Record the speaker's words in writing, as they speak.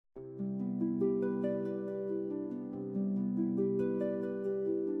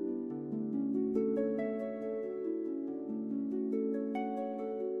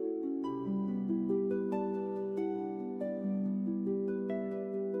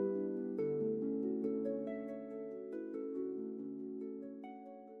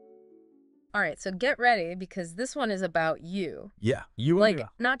All right, so get ready because this one is about you. Yeah, you and Like, me.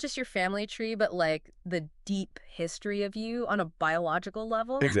 not just your family tree, but like the deep history of you on a biological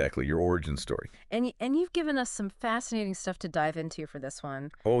level. Exactly, your origin story. And you've given us some fascinating stuff to dive into for this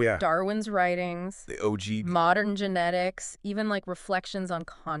one. Oh, yeah. Darwin's writings, The OG modern genetics, even like reflections on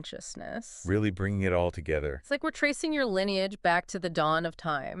consciousness. really bringing it all together It's like we're tracing your lineage back to the dawn of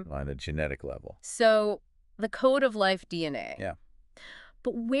time. on a genetic level. So, the code of life DNA. Yeah.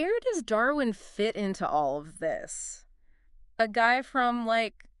 But where does Darwin fit into all of this? A guy from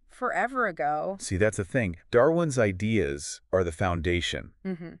like forever ago. See, that's the thing. Darwin's ideas are the foundation.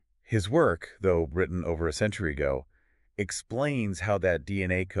 Mm-hmm. His work, though written over a century ago, explains how that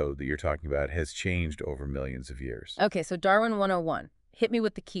DNA code that you're talking about has changed over millions of years. Okay, so Darwin 101. Hit me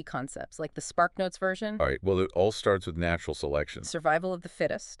with the key concepts, like the Spark Notes version, All right, well, it all starts with natural selection. survival of the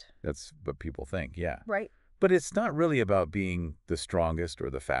fittest. That's what people think, yeah. Right. But it's not really about being the strongest or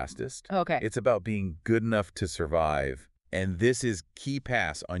the fastest. Okay. It's about being good enough to survive, and this is key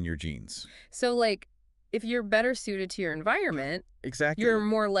pass on your genes. So, like, if you're better suited to your environment, Exactly. you're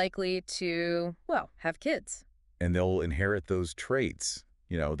more likely to, well, have kids. And they'll inherit those traits,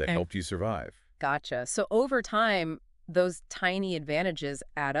 that Okay. helped you survive. Gotcha. So over time, those tiny advantages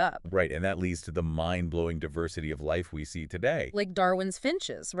add up. Right, and that leads to the mind-blowing diversity of life we see today. Like Darwin's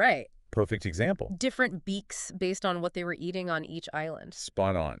finches, right? Perfect example. Different beaks based on what they were eating on each island.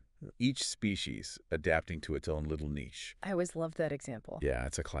 Spot on. Each species adapting to its own little niche. I always loved that example. Yeah,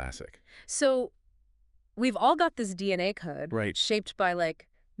 it's a classic. So we've all got this DNA code Right. shaped by like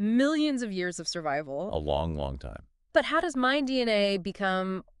millions of years of survival. A long, long time. But how does my DNA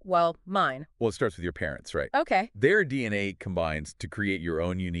become, well, mine? Well, it starts with your parents, right? Okay. Their DNA combines to create your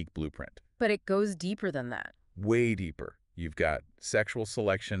own unique blueprint. But it goes deeper than that. Way deeper. You've got sexual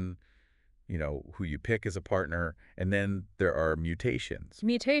selection, who you pick as a partner, and then there are mutations.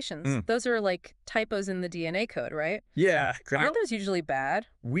 Mutations, those are like typos in the DNA code, right? Yeah. Aren't those usually bad?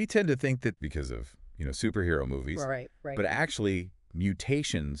 We tend to think that because of, superhero movies, Right. but actually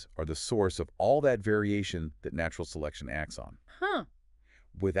mutations are the source of all that variation that natural selection acts on. Huh.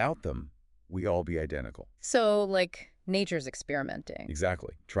 Without them, we all be identical. So, like, nature's experimenting.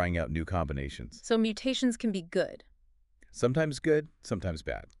 Exactly. Trying out new combinations. So mutations can be good. Sometimes good, sometimes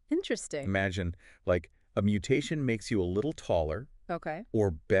bad. Interesting. Imagine, like, a mutation makes you a little taller Okay.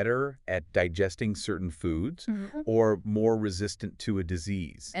 or better at digesting certain foods or more resistant to a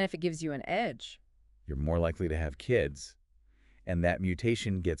disease. And if it gives you an edge. You're more likely to have kids, and that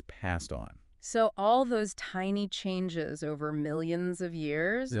mutation gets passed on. So all those tiny changes over millions of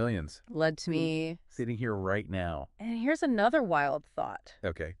years Zillions. led to me. Sitting here right now. And here's another wild thought.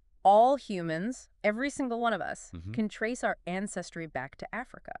 Okay. All humans, every single one of us, Mhm. can trace our ancestry back to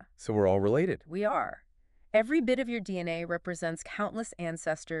Africa. So we're all related. We are. Every bit of your DNA represents countless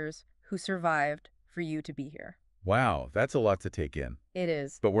ancestors who survived for you to be here. Wow, that's a lot to take in. It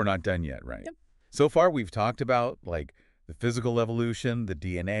is. But we're not done yet, right? Yep. So far, we've talked about, like, the physical evolution, the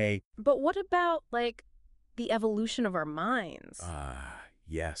DNA. But what about, like, the evolution of our minds?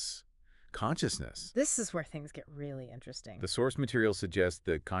 Yes. Consciousness. This is where things get really interesting. The source material suggests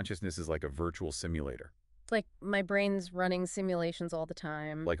that consciousness is like a virtual simulator, Like, my brain's running simulations all the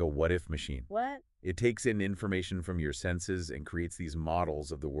time. like a what-if machine. What? It takes in information from your senses and creates these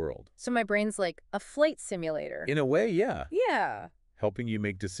models of the world. So my brain's like a flight simulator. In a way, yeah. Yeah. Helping you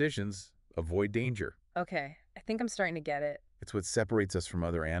make decisions, avoid danger. Okay. I think I'm starting to get it. It's what separates us from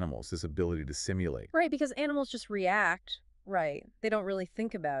other animals, this ability to simulate. Right, because animals just react. Right. They don't really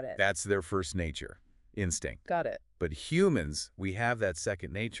think about it. That's their first nature, instinct. Got it. But humans, we have that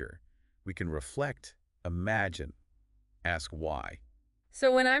second nature. We can reflect, imagine, ask why.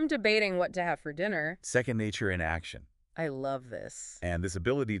 So when I'm debating what to have for dinner, Second nature in action. I love this. And this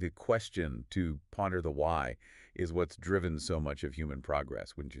ability to question, to ponder the why, is what's driven so much of human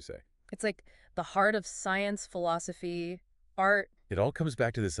progress, wouldn't you say? It's like the heart of science, philosophy, art. It all comes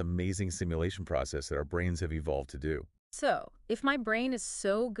back to this amazing simulation process that our brains have evolved to do. So, if my brain is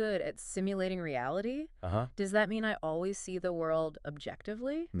so good at simulating reality, does that mean I always see the world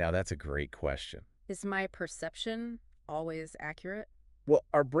objectively? Now that's a great question. Is my perception always accurate? Well,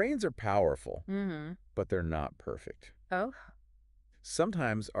 our brains are powerful, Mm-hmm. but they're not perfect. Oh?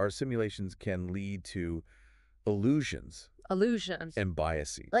 Sometimes our simulations can lead to illusions Illusions. and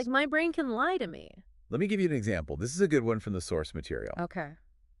biases. Like my brain can lie to me. Let me give you an example. This is a good one from the source material. Okay.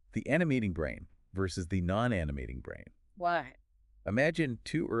 The animating brain versus the non-animating brain. Why? Imagine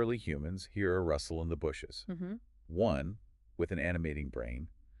two early humans hear a rustle in the bushes. Mm-hmm. One, with an animating brain,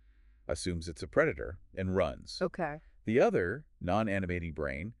 assumes it's a predator and runs. Okay. The other, non-animating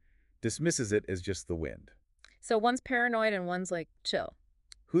brain, dismisses it as just the wind. So one's paranoid and one's like, chill.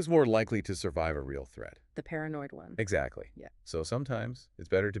 Who's more likely to survive a real threat? The paranoid one. Exactly. Yeah. So sometimes it's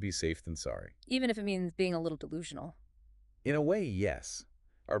better to be safe than sorry. Even if it means being a little delusional. In a way, yes.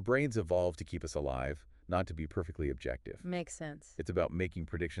 Our brains evolved to keep us alive, not to be perfectly objective. Makes sense. It's about making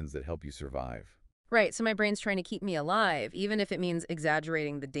predictions that help you survive. Right, so my brain's trying to keep me alive, even if it means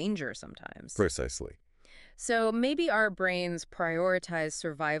exaggerating the danger sometimes. Precisely. So maybe our brains prioritize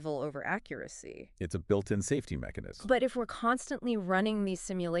survival over accuracy. It's a built-in safety mechanism. But if we're constantly running these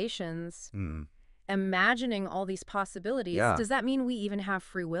simulations, imagining all these possibilities, does that mean we even have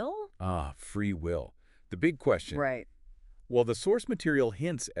free will? Free will. The big question. Right. Well, the source material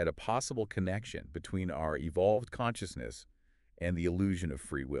hints at a possible connection between our evolved consciousness and the illusion of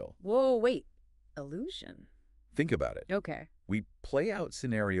free will. Whoa, wait. Illusion? Think about it. Okay. We play out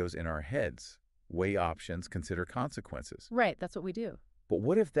scenarios in our heads, weigh options, consider consequences. Right, that's what we do. But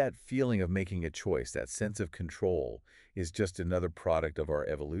what if that feeling of making a choice, that sense of control, is just another product of our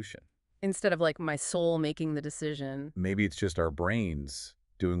evolution? Instead of like my soul making the decision. Maybe it's just our brains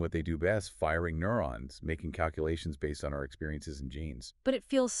doing what they do best, firing neurons, making calculations based on our experiences and genes. But it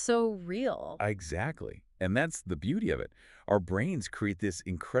feels so real. Exactly. And that's the beauty of it. Our brains create this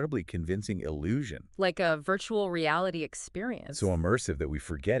incredibly convincing illusion. Like a virtual reality experience. So immersive that we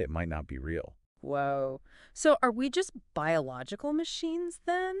forget it might not be real. Whoa. So are we just biological machines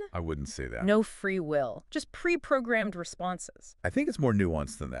then? I wouldn't say that. No free will, just pre-programmed responses. I think it's more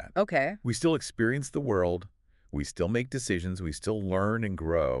nuanced than that. Okay. We still experience the world. We still make decisions. We still learn and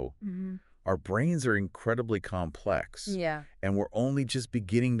grow. Our brains are incredibly complex. Yeah. And we're only just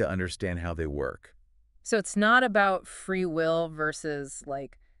beginning to understand how they work. So it's not about free will versus,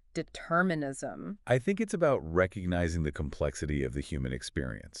 like, determinism. I think it's about recognizing the complexity of the human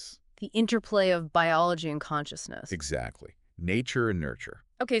experience. The interplay of biology and consciousness. Exactly. Nature and nurture.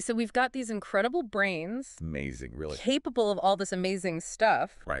 Okay, so we've got these incredible brains. Amazing, really. Capable of all this amazing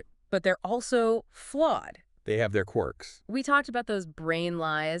stuff. Right. But they're also flawed. They have their quirks. We talked about those brain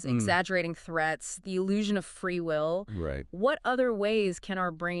lies, exaggerating threats, the illusion of free will. Right. What other ways can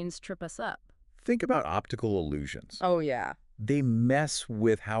our brains trip us up? Think about optical illusions. Oh, yeah. They mess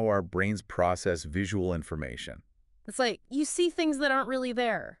with how our brains process visual information. It's like you see things that aren't really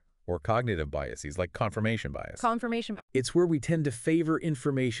there. Or cognitive biases, like confirmation bias. Confirmation. It's where we tend to favor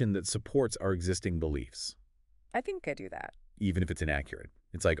information that supports our existing beliefs, I think I do that. even if it's inaccurate.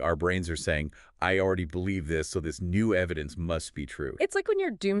 It's like our brains are saying, I already believe this, so this new evidence must be true. It's like when you're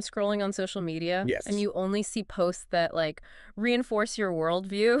doom scrolling on social media. Yes. And you only see posts that, like, reinforce your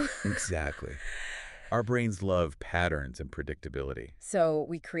worldview. Exactly. Our brains love patterns and predictability. So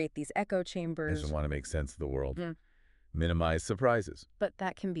we create these echo They chambers. just want to make sense of the world. Mm. Minimize surprises. But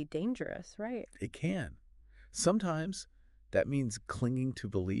that can be dangerous, right? It can. Sometimes that means clinging to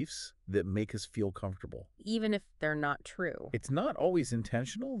beliefs that make us feel comfortable. Even if they're not true. It's not always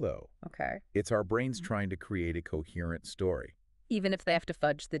intentional, though. Okay. It's our brains trying to create a coherent story. Even if they have to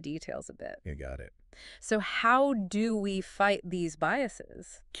fudge the details a bit. You got it. So how do we fight these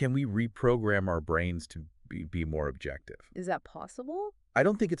biases? Can we reprogram our brains to be more objective? Is that possible? I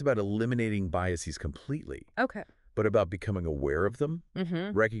don't think it's about eliminating biases completely, Okay. but about becoming aware of them,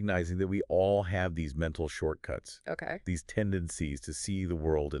 recognizing that we all have these mental shortcuts, Okay. these tendencies to see the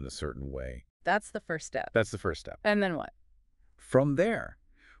world in a certain way. That's the first step. That's the first step. And then what? From there,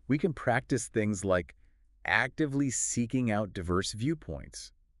 we can practice things like actively seeking out diverse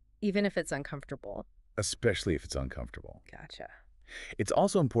viewpoints, Even if it's uncomfortable. especially if it's uncomfortable. Gotcha. It's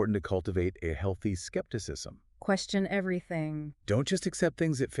also important to cultivate a healthy skepticism. Question everything. Don't just accept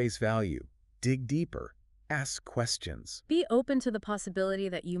things at face value. Dig deeper. Ask questions. Be open to the possibility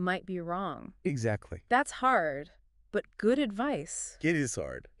that you might be wrong. Exactly. That's hard, but good advice. It is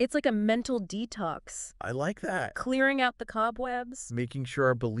hard. It's like a mental detox, I like that. clearing out the cobwebs. Making sure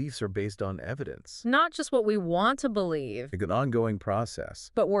our beliefs are based on evidence. Not just what we want to believe, Like an ongoing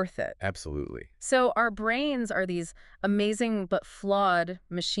process. but worth it. Absolutely. So our brains are these amazing but flawed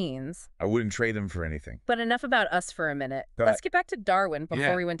machines. I wouldn't trade them for anything. But enough about us for a minute. But- Let's get back to Darwin before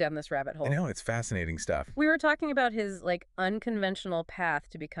Yeah. we went down this rabbit hole. I know, it's fascinating stuff. We were talking about his, like, unconventional path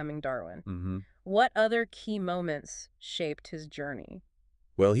to becoming Darwin. Mm-hmm. What other key moments shaped his journey?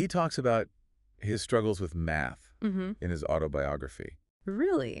 Well, he talks about his struggles with math Mm-hmm. in his autobiography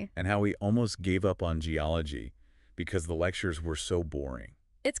Really? and how he almost gave up on geology because the lectures were so boring.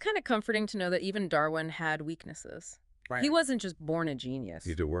 It's kind of comforting to know that even Darwin had weaknesses. He wasn't just born a genius. He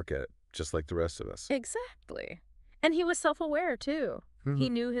had to work at it, just like the rest of us. Exactly. And he was self-aware, too. Mhm. He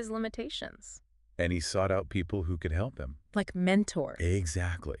knew his limitations. And he sought out people who could help him. Like mentors.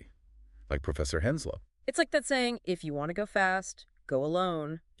 Exactly. Like Professor Henslow. It's like that saying, if you want to go fast, go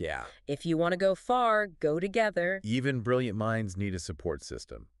alone. Yeah. If you want to go far, go together. Even brilliant minds need a support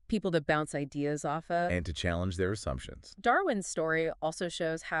system People to bounce ideas off of. and to challenge their assumptions. Darwin's story also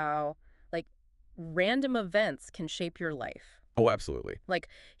shows how, like, random events can shape your life. Oh, absolutely. Like,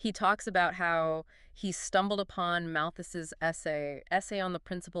 he talks about how he stumbled upon Malthus's essay on the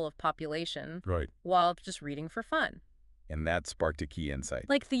principle of population, Right. while just reading for fun. And that sparked a key insight.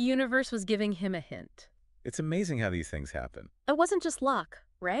 Like the universe was giving him a hint. It's amazing how these things happen. It wasn't just luck,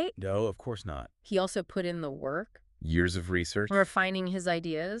 right? No, of course not. He also put in the work, Years of research. refining his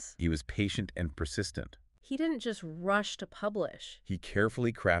ideas. He was patient and persistent. He didn't just rush to publish. He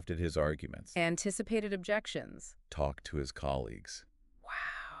carefully crafted his arguments, Anticipated objections. talked to his colleagues.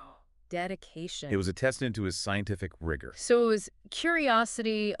 Wow. Dedication. It was a testament to his scientific rigor. So it was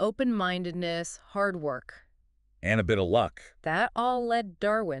curiosity, open-mindedness, hard work. And a bit of luck. That all led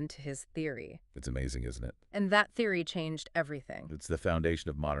Darwin to his theory. It's amazing, isn't it? And that theory changed everything. It's the foundation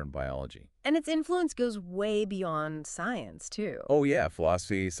of modern biology. And its influence goes way beyond science, too. Oh yeah,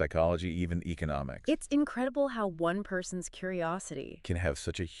 philosophy, psychology, even economics. It's incredible how one person's curiosity. Can have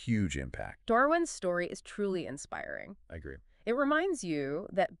such a huge impact. Darwin's story is truly inspiring. I agree. It reminds you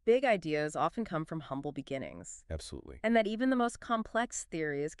that big ideas often come from humble beginnings, Absolutely. and that even the most complex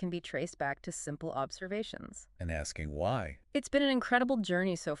theories can be traced back to simple observations. And asking why. It's been an incredible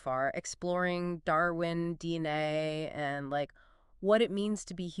journey so far, exploring Darwin, DNA, and what it means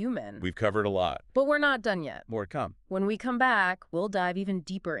to be human. We've covered a lot. But we're not done yet. More to come. When we come back, we'll dive even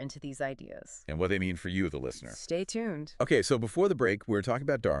deeper into these ideas. And what they mean for you, the listener. Stay tuned. Okay, so before the break, we were talking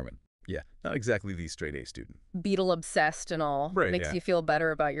about Darwin. Yeah, not exactly the straight-A student. Beetle obsessed and all. Right, Makes yeah. you feel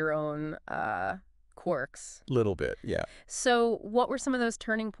better about your own quirks. Little bit, yeah. So what were some of those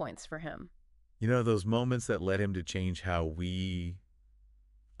turning points for him? You know, those moments that led him to change how we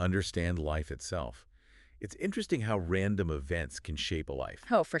understand life itself. It's interesting how random events can shape a life.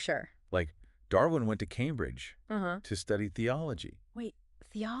 Oh, for sure. Like, Darwin went to Cambridge Uh-huh. to study theology. Wait,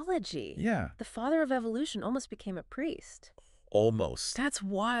 theology? Yeah, The father of evolution almost became a priest. almost. That's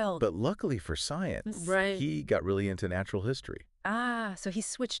wild. But luckily for science, Right. he got really into natural history. So he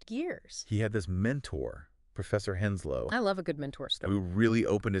switched gears. He had this mentor, Professor Henslow, I love a good mentor story. who really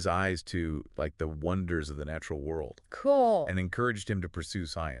opened his eyes to, the wonders of the natural world Cool. and encouraged him to pursue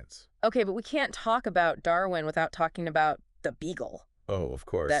science. Okay, but we can't talk about Darwin without talking about the Beagle. Oh, of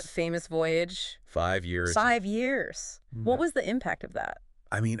course. That famous voyage. 5 years. 5 years. What was the impact of that?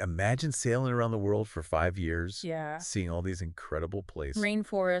 I mean, imagine sailing around the world for 5 years, Yeah. seeing all these incredible places.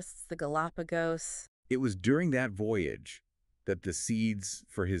 Rainforests, the Galapagos. It was during that voyage that the seeds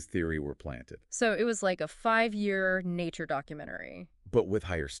for his theory were planted, So it was like a 5-year nature documentary. but with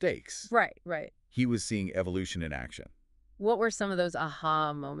higher stakes. Right, right. He was seeing evolution in action. What were some of those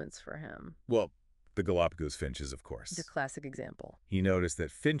aha moments for him? Well, the Galapagos finches, of course. The classic example. He noticed that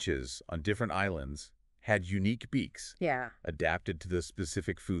finches on different islands had unique beaks Yeah. adapted to the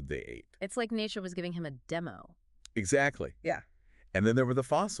specific food they ate. It's like nature was giving him a demo. Exactly. Yeah. And then there were the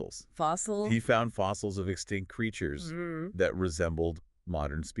fossils. Fossil. He found fossils of extinct creatures Mhm. that resembled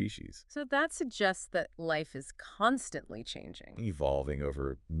modern species, So that suggests that life is constantly changing. evolving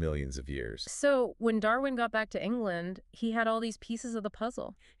over millions of years. So when Darwin got back to England, he had all these pieces of the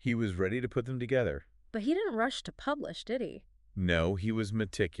puzzle. He was ready to put them together. But he didn't rush to publish, did he? No, he was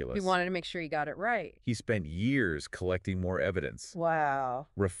meticulous. He wanted to make sure he got it right. He spent years collecting more evidence, Wow.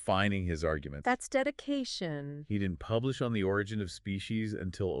 refining his arguments. That's dedication. He didn't publish on the origin of species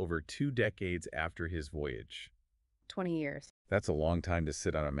until over 2 decades after his voyage. 20 years. That's a long time to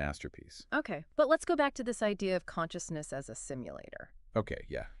sit on a masterpiece. Okay, but let's go back to this idea of consciousness as a simulator. Okay,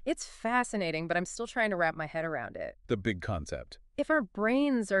 yeah. It's fascinating, but I'm still trying to wrap my head around it. The big concept. If our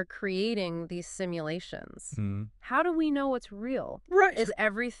brains are creating these simulations, how do we know what's real? Right. Is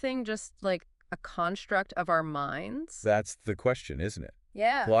everything just like a construct of our minds? That's the question, isn't it?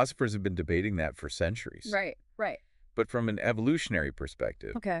 Yeah. Philosophers have been debating that for centuries. Right, right. But from an evolutionary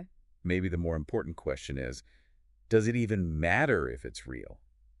perspective, Okay. maybe the more important question is, does it even matter if it's real,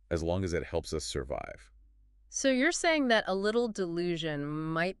 as long as it helps us survive? So you're saying that a little delusion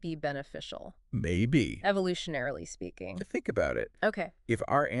might be beneficial, Maybe. evolutionarily speaking. Think about it. Okay. If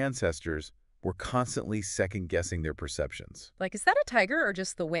our ancestors were constantly second-guessing their perceptions. Like, is that a tiger or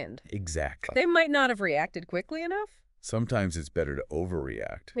just the wind? Exactly. They might not have reacted quickly enough. Sometimes it's better to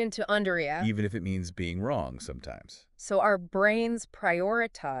overreact, And to underreact. even if it means being wrong sometimes. So our brains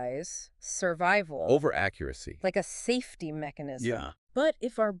prioritize survival. Over accuracy. Like a safety mechanism. But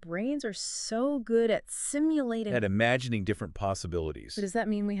if our brains are so good at simulating... At imagining different possibilities. But does that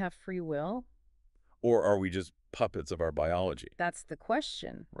mean we have free will? Or are we just puppets of our biology? That's the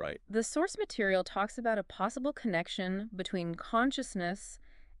question. Right. The source material talks about a possible connection between consciousness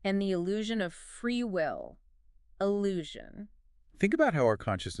and the illusion of free will. Illusion. Think about how our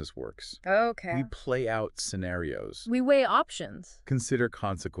consciousness works. Okay. We play out scenarios, We weigh options. consider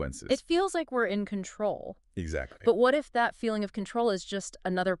consequences. It feels like we're in control. Exactly. But what if that feeling of control is just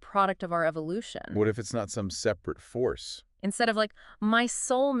another product of our evolution? What if it's not some separate force? Instead of like, my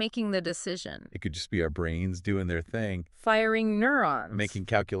soul making the decision. It could just be our brains doing their thing, Firing neurons. making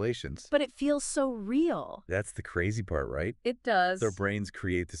calculations. But it feels so real. That's the crazy part, right? It does. Their brains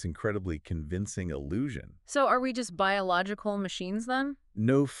create this incredibly convincing illusion. So are we just biological machines then?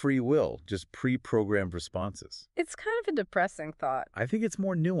 No free will, just pre-programmed responses. It's kind of a depressing thought. I think it's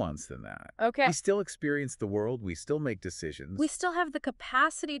more nuanced than that. Okay. We still experience the world, we still make decisions. We still have the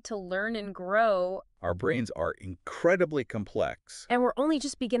capacity to learn and grow. Our brains are incredibly complex. And we're only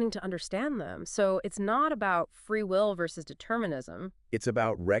just beginning to understand them. So it's not about free will versus determinism. It's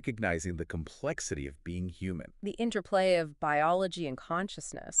about recognizing the complexity of being human. The interplay of biology and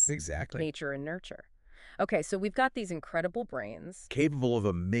consciousness. Exactly. Nature and nurture. Okay, so we've got these incredible brains. Capable of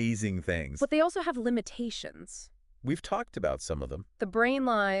amazing things. But they also have limitations. We've talked about some of them. The brain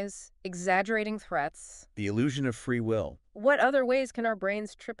lies, exaggerating threats. The illusion of free will. What other ways can our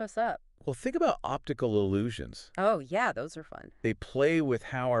brains trip us up? Well, think about optical illusions. Oh, yeah, those are fun. They play with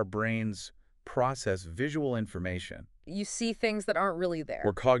how our brains process visual information. You see things that aren't really there.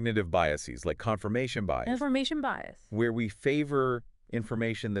 Or cognitive biases, like confirmation bias. Information bias. Where we favor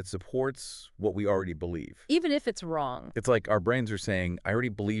information that supports what we already believe. Even if it's wrong. It's like our brains are saying, I already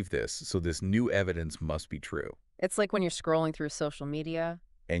believe this, so this new evidence must be true. It's like when you're scrolling through social media.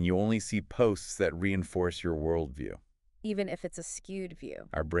 And you only see posts that reinforce your worldview. Even if it's a skewed view.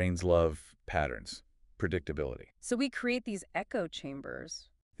 Our brains love patterns, predictability. So we create these echo chambers.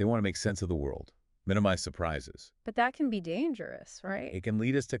 They want to make sense of the world, minimize surprises. But that can be dangerous, right? It can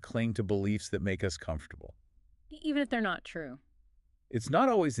lead us to cling to beliefs that make us comfortable. Even if they're not true. It's not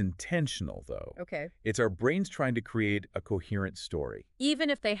always intentional, though. Okay. It's our brains trying to create a coherent story. Even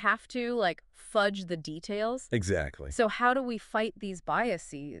if they have to, like, fudge the details? Exactly. So how do we fight these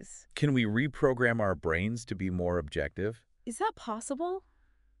biases? Can we reprogram our brains to be more objective? Is that possible?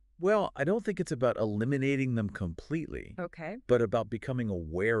 Well, I don't think it's about eliminating them completely, Okay. but about becoming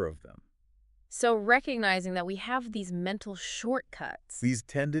aware of them. So recognizing that we have these mental shortcuts. These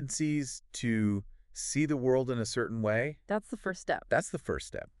tendencies to see the world in a certain way, That's the first step. that's the first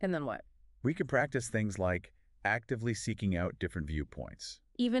step. And then what? We can practice things like actively seeking out different viewpoints,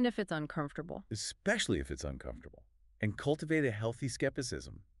 Even if it's uncomfortable. especially if it's uncomfortable, and cultivate a healthy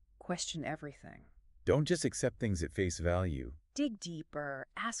skepticism. Question everything. Don't just accept things at face value. Dig deeper.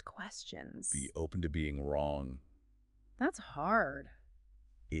 Ask questions. Be open to being wrong. That's hard.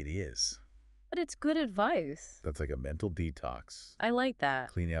 It is. But it's good advice. That's like a mental detox, I like that.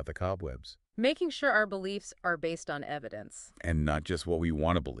 cleaning out the cobwebs. Making sure our beliefs are based on evidence. And not just what we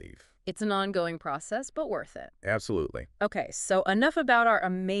want to believe. It's an ongoing process, but worth it. Absolutely. Okay, so enough about our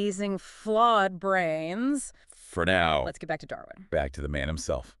amazing, flawed brains. For now, Let's get back to Darwin. back to the man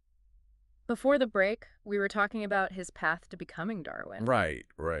himself. Before the break, we were talking about his path to becoming Darwin. Right.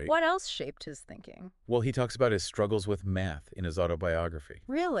 What else shaped his thinking? Well, he talks about his struggles with math in his autobiography.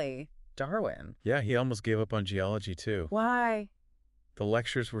 Really? Darwin? Yeah, he almost gave up on geology, too. Why? The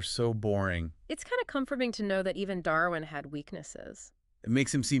lectures were so boring. It's kind of comforting to know that even Darwin had weaknesses. It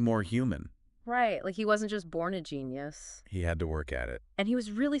makes him seem more human. Right, like he wasn't just born a genius. He had to work at it. And he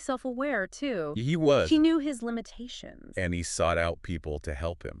was really self-aware, too. He was. He knew his limitations. And he sought out people to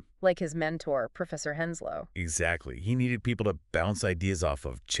help him. Like his mentor, Professor Henslow. Exactly. He needed people to bounce ideas off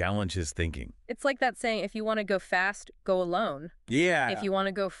of, challenge his thinking. It's like that saying, if you want to go fast, go alone. Yeah. If you want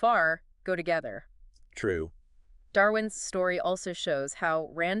to go far, go together. True. Darwin's story also shows how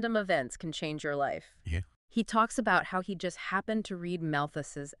random events can change your life. Yeah. He talks about how he just happened to read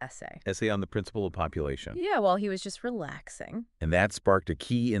Malthus's essay. Essay on the Principle of Population. Yeah, while he was just relaxing. And that sparked a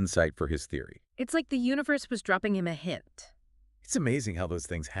key insight for his theory. It's like the universe was dropping him a hint. It's amazing how those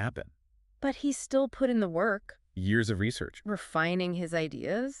things happen. But he still put in the work. Years of research. Refining his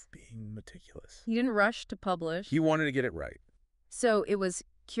ideas. Being meticulous. He didn't rush to publish. He wanted to get it right. So it was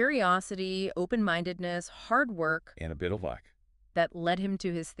curiosity, open-mindedness, hard work And a bit of luck. that led him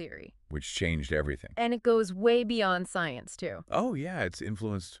to his theory. Which changed everything. And it goes way beyond science, too. Oh, yeah. It's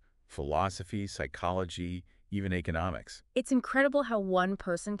influenced philosophy, psychology, even economics. It's incredible how one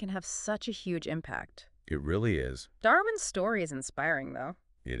person can have such a huge impact. It really is. Darwin's story is inspiring, though.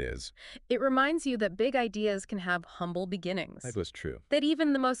 It is. It reminds you that big ideas can have humble beginnings. That was true. That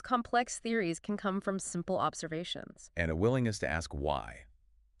even the most complex theories can come from simple observations. And a willingness to ask why.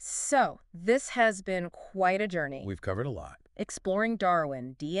 So, this has been quite a journey, We've covered a lot. exploring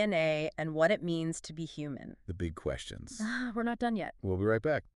Darwin, DNA, and what it means to be human. The big questions. We're not done yet. We'll be right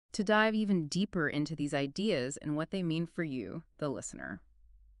back. To dive even deeper into these ideas and what they mean for you, the listener.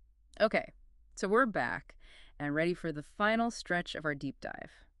 Okay, so we're back and ready for the final stretch of our deep dive.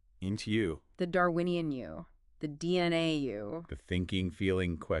 Into you. The Darwinian you, the DNA you. The thinking,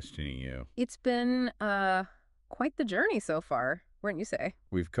 feeling, questioning you. It's been quite the journey so far, wouldn't you say?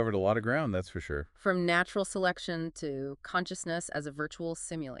 We've covered a lot of ground, that's for sure. From natural selection to consciousness as a virtual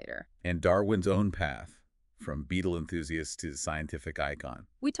simulator. And Darwin's own path, from beetle enthusiast to scientific icon.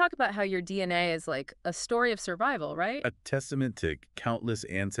 We talk about how your DNA is like a story of survival, right? A testament to countless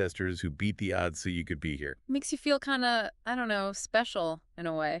ancestors who beat the odds so you could be here. Makes you feel kind of, I don't know, special in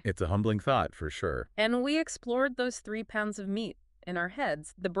a way. It's a humbling thought, for sure. And we explored those 3 pounds of meat in our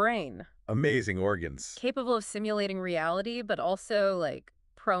heads, the brain. Amazing organs. Capable of simulating reality, but also, like,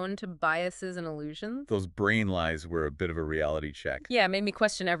 prone to biases and illusions. Those brain lies were a bit of a reality check. Yeah, made me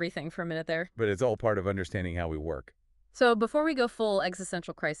question everything for a minute there. But it's all part of understanding how we work. So before we go full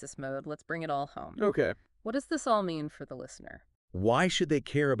existential crisis mode, let's bring it all home. Okay. What does this all mean for the listener? Why should they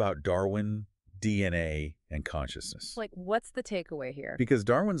care about Darwin, DNA, and consciousness? Like, what's the takeaway here? Because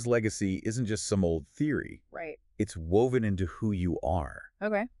Darwin's legacy isn't just some old theory. Right. It's woven into who you are.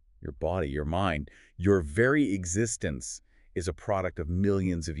 Okay. Your body, your mind, your very existence is a product of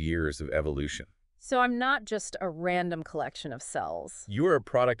millions of years of evolution. So I'm not just a random collection of cells. You are a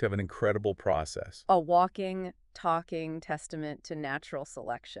product of an incredible process. A walking, talking testament to natural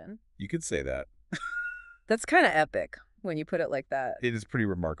selection. You could say that. That's kind of epic when you put it like that. It is pretty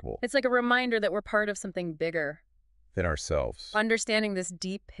remarkable. It's like a reminder that we're part of something bigger. Than ourselves. Understanding this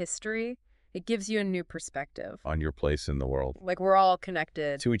deep history, it gives you a new perspective. On your place in the world. Like we're all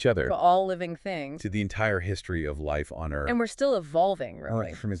connected To each other. to all living things. To the entire history of life on Earth. And we're still evolving,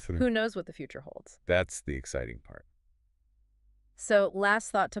 really. From its- Who knows what the future holds? That's the exciting part. So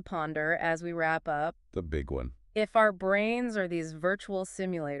last thought to ponder as we wrap up. The big one. If our brains are these virtual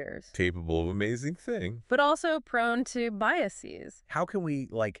simulators, Capable of amazing thing. but also prone to biases, How can we,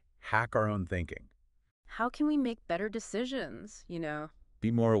 hack our own thinking? how can we make better decisions,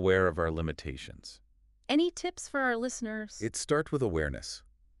 Be more aware of our limitations. Any tips for our listeners? It starts with awareness.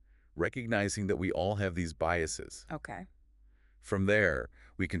 Recognizing that we all have these biases. Okay. From there,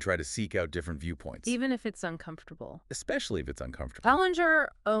 we can try to seek out different viewpoints. Even if it's uncomfortable. Especially if it's uncomfortable. Challenge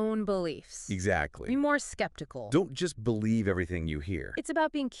our own beliefs. Be Exactly. more skeptical. Don't just believe everything you hear. It's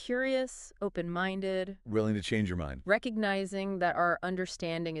about being curious, open-minded, Willing to change your mind. recognizing that our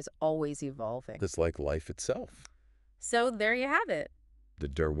understanding is always evolving. That's like life itself. So there you have it. The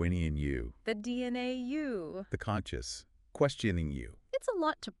Darwinian you. The DNA you. The conscious. Questioning you. It's a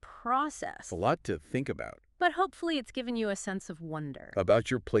lot to process, It's a lot to think about. but hopefully it's given you a sense of wonder. About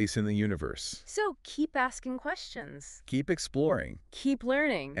your place in the universe. So keep asking questions. Keep exploring. Keep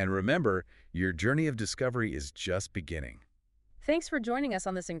learning. And remember, your journey of discovery is just beginning. Thanks for joining us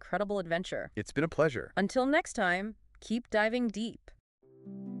on this incredible adventure. It's been a pleasure. Until next time, keep diving deep.